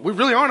alone. We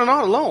really are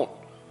not alone.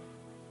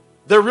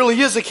 There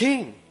really is a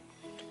king.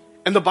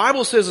 And the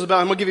Bible says about,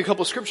 I'm going to give you a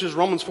couple of scriptures.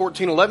 Romans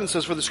 14:11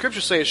 says, for the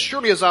scriptures say, as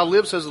surely as I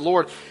live, says the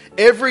Lord,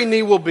 every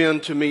knee will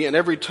bend to me and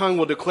every tongue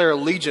will declare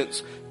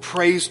allegiance,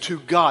 praise to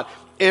God.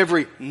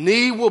 Every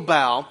knee will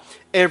bow,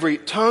 every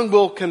tongue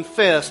will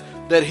confess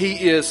that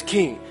he is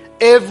king.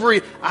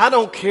 I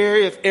don't care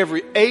if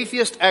every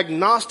atheist,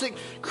 agnostic,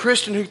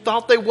 Christian who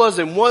thought they was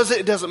and wasn't,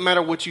 it doesn't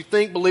matter what you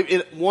think, believe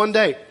it, one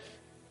day,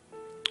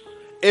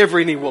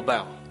 every knee will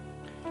bow.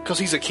 Because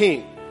he's a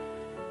king.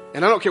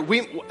 And I don't care,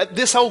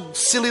 this whole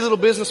silly little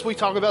business we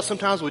talk about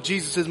sometimes with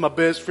Jesus is my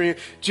best friend,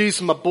 Jesus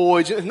is my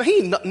boy.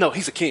 No,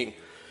 he's a king.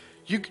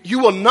 You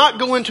will not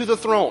go into the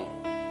throne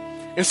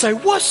and say,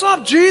 what's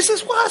up,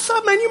 Jesus? What's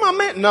up, man? You my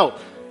man. No,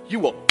 you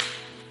will.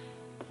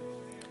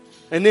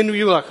 And then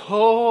you're like,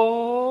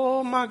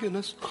 oh my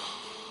goodness.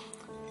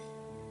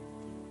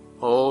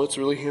 Oh, it's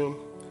really him.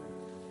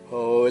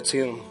 Oh, it's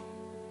him.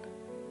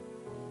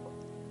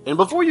 And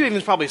before you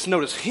even probably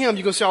notice him,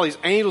 you're going to see all these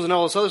angels and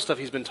all this other stuff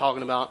he's been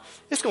talking about.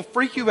 It's going to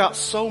freak you out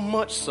so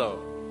much so.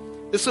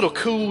 This little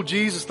cool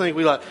Jesus thing,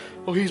 we like,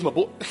 oh, he's my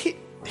boy.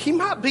 He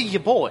might be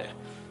your boy.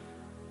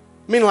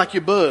 Meaning like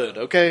your bud,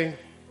 okay?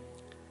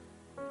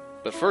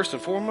 But first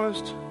and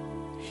foremost,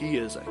 he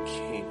is a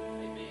king.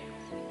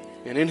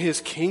 And in his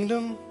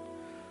kingdom,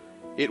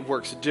 it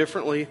works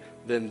differently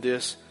than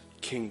this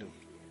kingdom.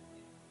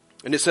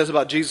 And it says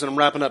about Jesus, and I'm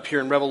wrapping up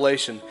here in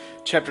Revelation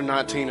chapter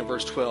 19 and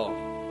verse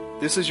 12.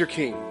 This is your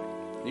king.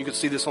 You can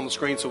see this on the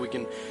screen so we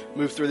can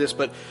move through this.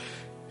 But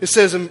it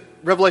says in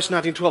Revelation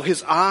 19:12,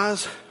 his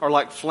eyes are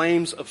like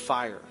flames of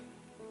fire.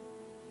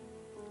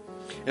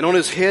 And on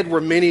his head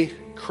were many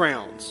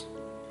crowns.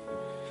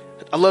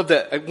 I love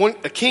that.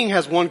 A king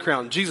has one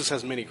crown. Jesus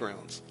has many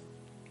crowns.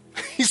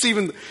 He's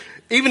even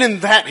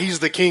in that, he's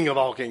the king of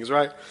all kings,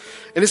 right?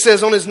 And it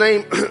says on his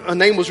name, a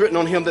name was written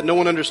on him that no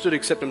one understood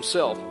except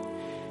himself.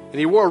 And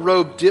he wore a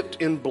robe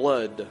dipped in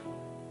blood.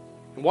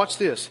 And watch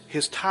this.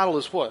 His title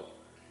is what?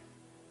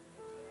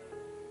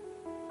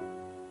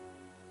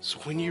 So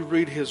when you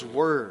read his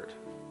word,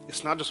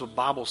 it's not just a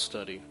Bible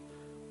study.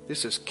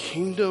 This is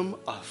kingdom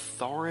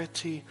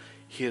authority,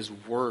 his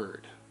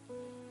word.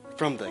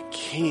 From the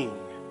king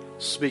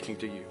speaking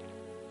to you.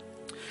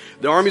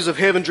 The armies of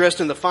heaven,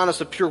 dressed in the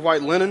finest of pure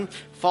white linen,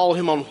 followed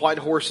him on white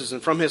horses.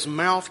 And from his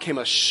mouth came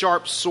a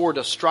sharp sword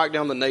to strike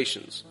down the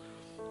nations.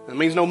 That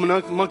means no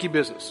monkey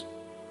business.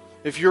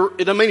 If you're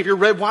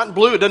red, white, and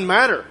blue, it doesn't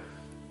matter.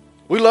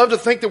 We love to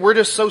think that we're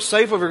just so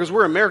safe over here because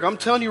we're America. I'm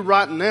telling you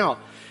right now,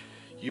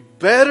 you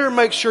better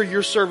make sure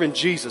you're serving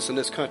Jesus in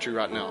this country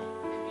right now.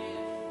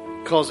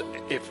 Because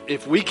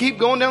if we keep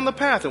going down the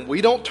path and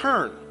we don't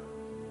turn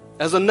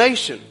as a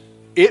nation,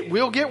 it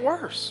will get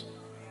worse.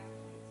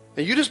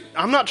 And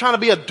I'm not trying to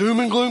be a doom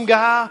and gloom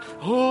guy.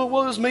 Oh,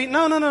 woe is me.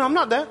 No, I'm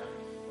not that.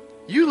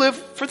 You live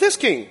for this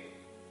king,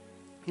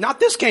 not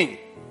this king.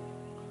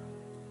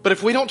 But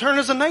if we don't turn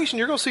as a nation,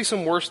 you're going to see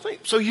some worse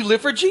things. So you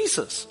live for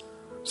Jesus.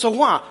 So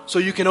why? So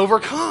you can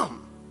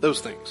overcome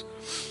those things.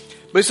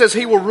 But he says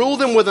he will rule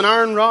them with an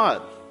iron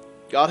rod.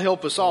 God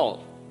help us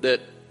all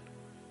that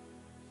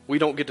we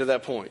don't get to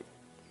that point.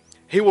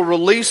 He will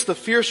release the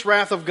fierce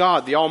wrath of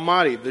God, the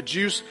Almighty, the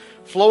juice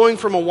flowing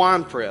from a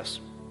winepress.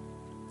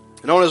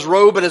 And on his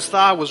robe at his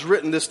thigh was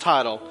written this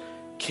title,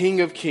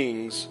 King of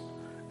Kings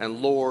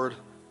and Lord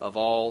of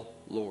all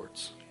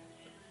Lords.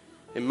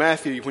 In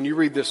Matthew, when you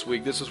read this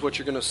week, this is what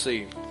you're going to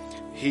see.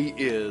 He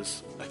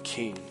is a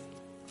king.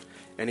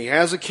 And he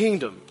has a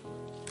kingdom.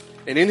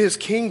 And in his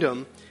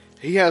kingdom,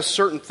 he has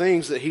certain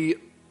things that he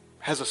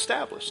has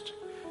established.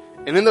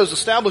 And in those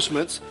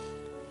establishments,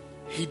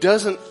 he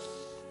doesn't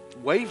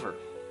waver.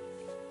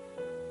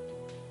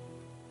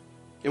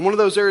 In one of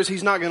those areas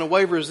he's not going to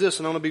waver is this,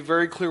 and I'm going to be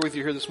very clear with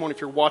you here this morning.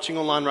 If you're watching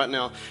online right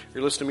now,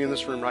 you're listening to me in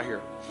this room right here.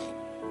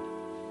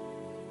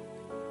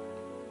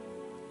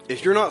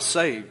 If you're not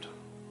saved,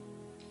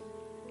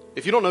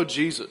 if you don't know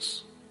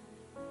Jesus,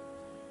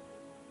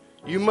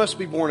 you must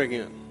be born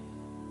again.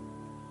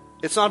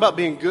 It's not about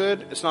being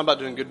good. It's not about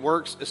doing good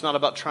works. It's not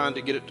about trying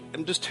to get it.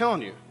 I'm just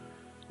telling you,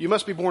 you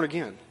must be born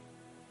again.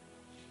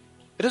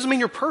 It doesn't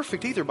mean you're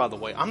perfect either, by the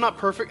way. I'm not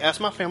perfect.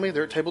 Ask my family.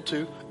 They're at table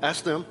 2.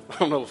 Ask them. I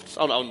don't know what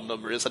the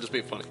number is. I'm just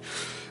being funny.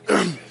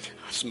 I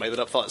just made it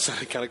up. Thought it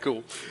sounded kind of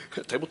cool.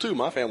 Table 2,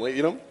 my family,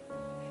 you know.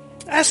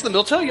 Ask them.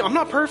 They'll tell you I'm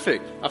not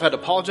perfect. I've had to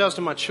apologize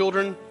to my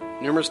children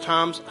numerous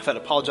times. I've had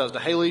to apologize to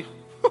Haley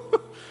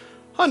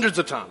hundreds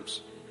of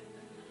times.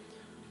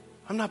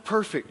 I'm not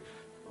perfect,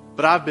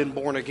 but I've been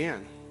born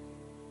again.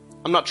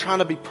 I'm not trying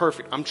to be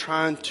perfect. I'm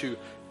trying to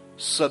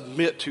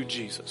submit to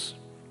Jesus.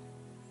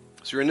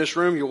 So you're in this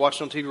room, you're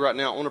watching on TV right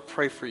now, I want to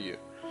pray for you.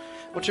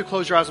 I want you to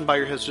close your eyes and bow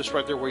your heads just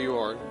right there where you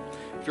are.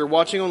 If you're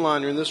watching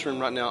online, you're in this room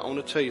right now, I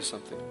want to tell you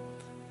something.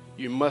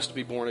 You must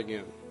be born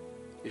again.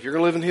 If you're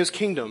going to live in his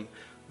kingdom,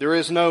 there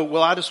is no,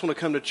 well, I just want to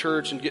come to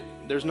church and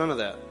there's none of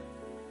that.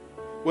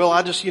 Well,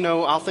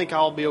 I'll think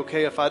I'll be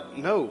okay if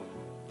no,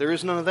 there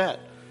is none of that.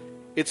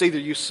 It's either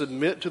you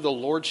submit to the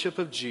lordship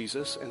of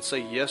Jesus and say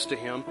yes to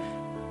him,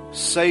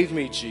 save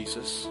me,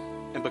 Jesus,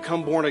 and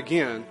become born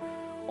again,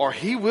 or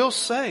he will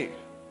say,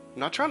 I'm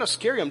not trying to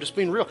scare you, I'm just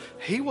being real.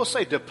 He will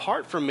say,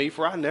 depart from me,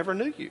 for I never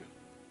knew you.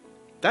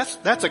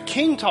 That's a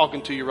king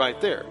talking to you right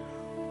there.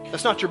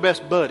 That's not your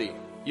best buddy.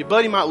 Your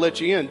buddy might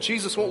let you in.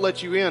 Jesus won't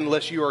let you in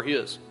unless you are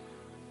his.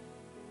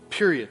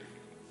 Period.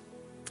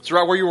 So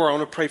right where you are, I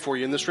want to pray for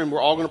you. In this room, we're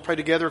all going to pray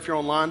together. If you're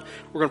online,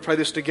 we're going to pray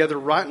this together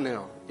right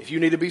now. If you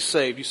need to be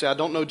saved, you say, I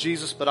don't know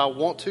Jesus, but I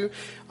want to.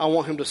 I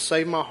want him to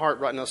save my heart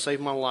right now, save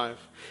my life.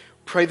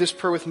 Pray this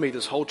prayer with me.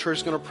 This whole church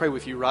is going to pray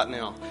with you right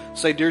now.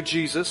 Say, dear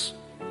Jesus,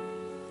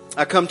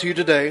 I come to you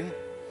today,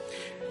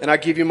 and I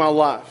give you my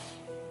life.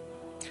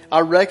 I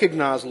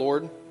recognize,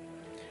 Lord,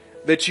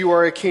 that you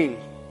are a king,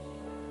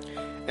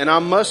 and I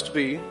must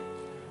be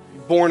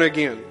born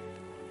again.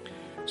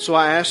 So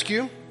I ask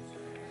you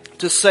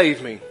to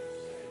save me,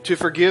 to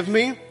forgive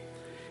me,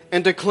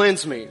 and to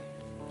cleanse me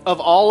of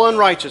all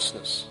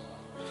unrighteousness.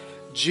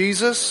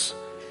 Jesus,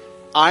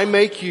 I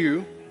make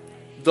you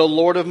the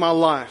Lord of my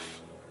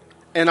life,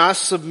 and I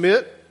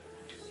submit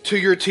to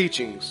your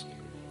teachings.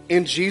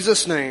 In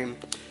Jesus' name,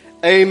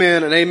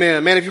 amen and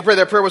amen. Man, if you prayed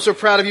that prayer, we're so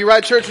proud of you.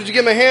 Right, church? Would you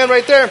give me a hand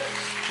right there?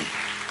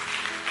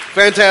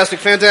 Fantastic,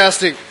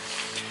 fantastic.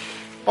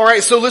 All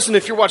right, so listen,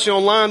 if you're watching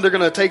online, they're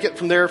going to take it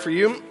from there for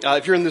you.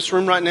 If you're in this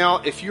room right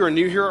now, if you are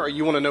new here or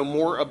you want to know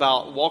more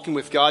about walking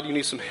with God, you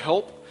need some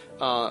help,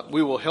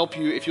 we will help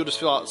you. If you'll just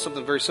fill out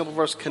something very simple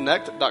for us,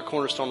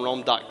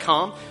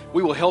 connect.cornerstonerome.com.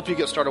 We will help you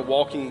get started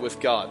walking with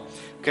God.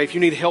 Okay, if you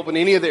need help in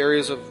any of the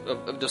areas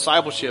of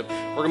discipleship,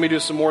 we're going to be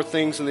doing some more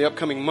things in the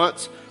upcoming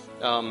months.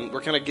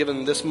 We're kind of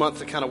given this month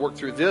to kind of work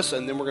through this,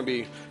 and then we're going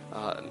to be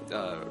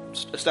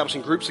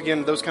establishing groups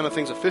again, those kind of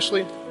things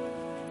officially.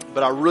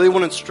 But I really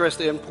want to stress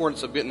the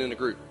importance of getting in a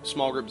group,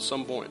 small group at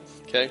some point,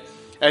 okay?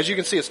 As you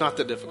can see, it's not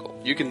that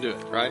difficult. You can do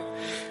it, right?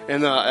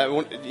 And,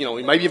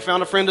 maybe you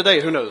found a friend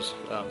today. Who knows?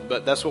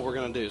 But that's what we're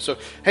going to do. So,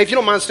 hey, if you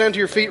don't mind, stand to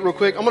your feet real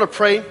quick. I'm going to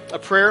pray a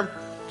prayer.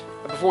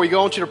 Before we go,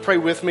 I want you to pray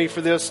with me for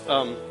this.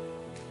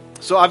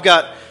 So I've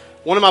got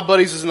one of my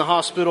buddies is in the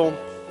hospital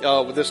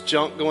with this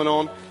junk going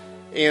on.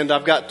 And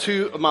I've got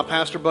two of my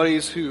pastor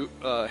buddies who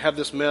have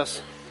this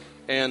mess.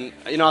 And,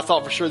 I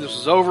thought for sure this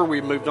was over.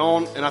 We moved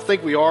on. And I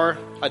think we are.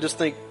 I just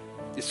think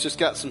it's just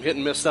got some hit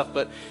and miss stuff.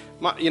 But,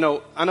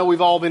 I know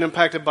we've all been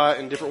impacted by it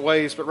in different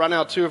ways. But right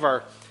now, two of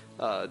our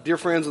dear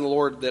friends in the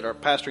Lord that are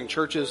pastoring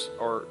churches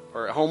are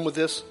at home with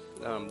this.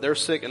 They're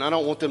sick. And I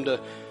don't want them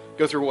to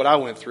go through what I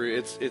went through.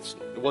 It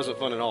wasn't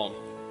fun at all.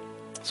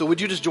 So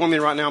would you just join me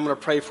right now? I'm going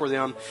to pray for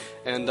them.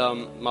 And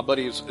my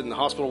buddy is in the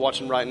hospital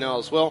watching right now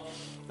as well.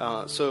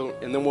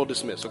 And then we'll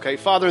dismiss. Okay,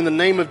 Father, in the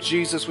name of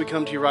Jesus, we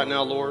come to you right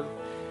now, Lord.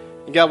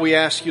 And God, we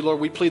ask you, Lord,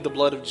 we plead the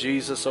blood of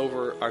Jesus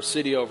over our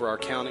city, over our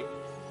county.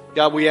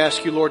 God, we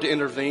ask you, Lord, to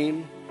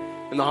intervene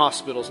in the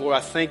hospitals. Lord,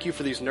 I thank you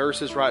for these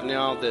nurses right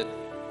now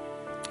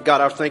God,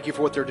 I thank you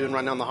for what they're doing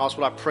right now in the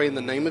hospital. I pray in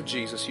the name of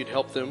Jesus, you'd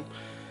help them.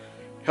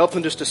 Help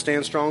them just to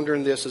stand strong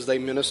during this as they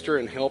minister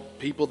and help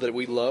people that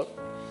we love.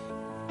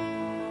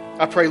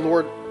 I pray,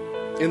 Lord,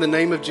 in the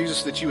name of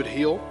Jesus, that you would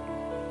heal.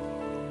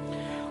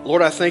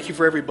 Lord, I thank you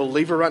for every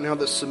believer right now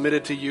that's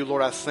submitted to you.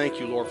 Lord, I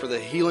thank you, Lord, for the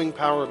healing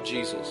power of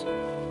Jesus.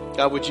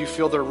 God, would you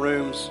fill their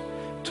rooms,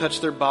 touch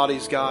their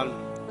bodies, God.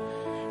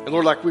 And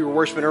Lord, like we were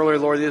worshiping earlier,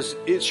 Lord,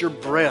 it's your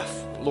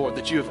breath, Lord,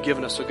 that you have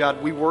given us. So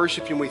God, we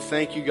worship you and we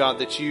thank you, God,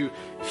 that you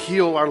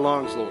heal our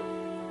lungs, Lord.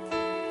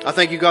 I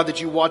thank you, God,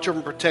 that you watch over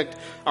and protect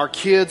our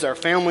kids, our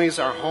families,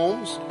 our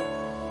homes.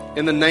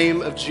 In the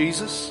name of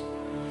Jesus.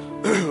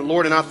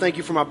 Lord, and I thank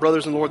you for my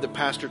brothers and Lord that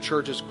pastor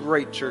churches,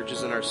 great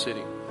churches in our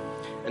city.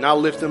 And I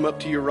lift them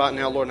up to you right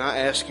now, Lord, and I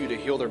ask you to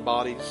heal their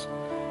bodies.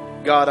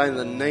 God, in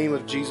the name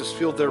of Jesus,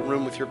 fill their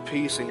room with your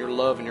peace and your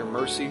love and your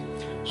mercy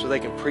so they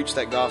can preach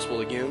that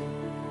gospel again.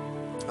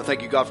 I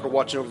thank you, God, for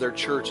watching over their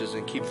churches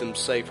and keep them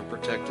safe and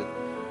protected.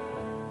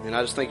 And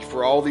I just thank you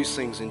for all these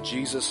things in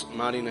Jesus'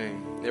 mighty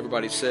name.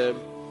 Everybody said,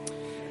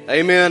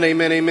 amen,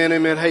 amen, amen,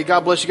 amen. Hey,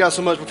 God bless you guys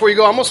so much. Before you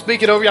go, I'm going to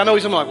speak it over you. I know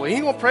he's like, well, he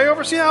ain't going to pray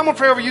over us? Yeah, I'm going to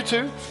pray over you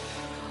too.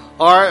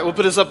 All right, we'll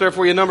put this up there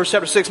for you. Numbers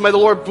chapter 6. May the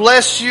Lord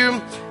bless you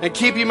and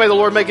keep you. May the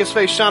Lord make his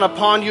face shine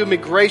upon you and be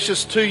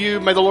gracious to you.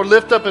 May the Lord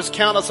lift up his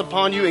countenance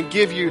upon you and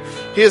give you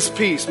his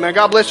peace. Man,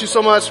 God bless you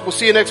so much. We'll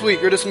see you next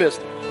week. You're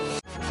dismissed.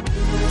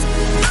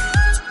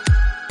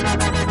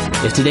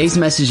 If today's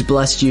message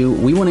blessed you,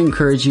 we want to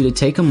encourage you to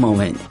take a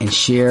moment and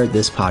share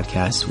this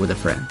podcast with a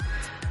friend.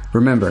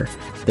 Remember,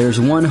 there's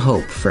one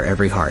hope for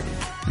every heart,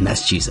 and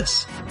that's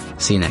Jesus.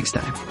 See you next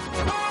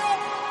time.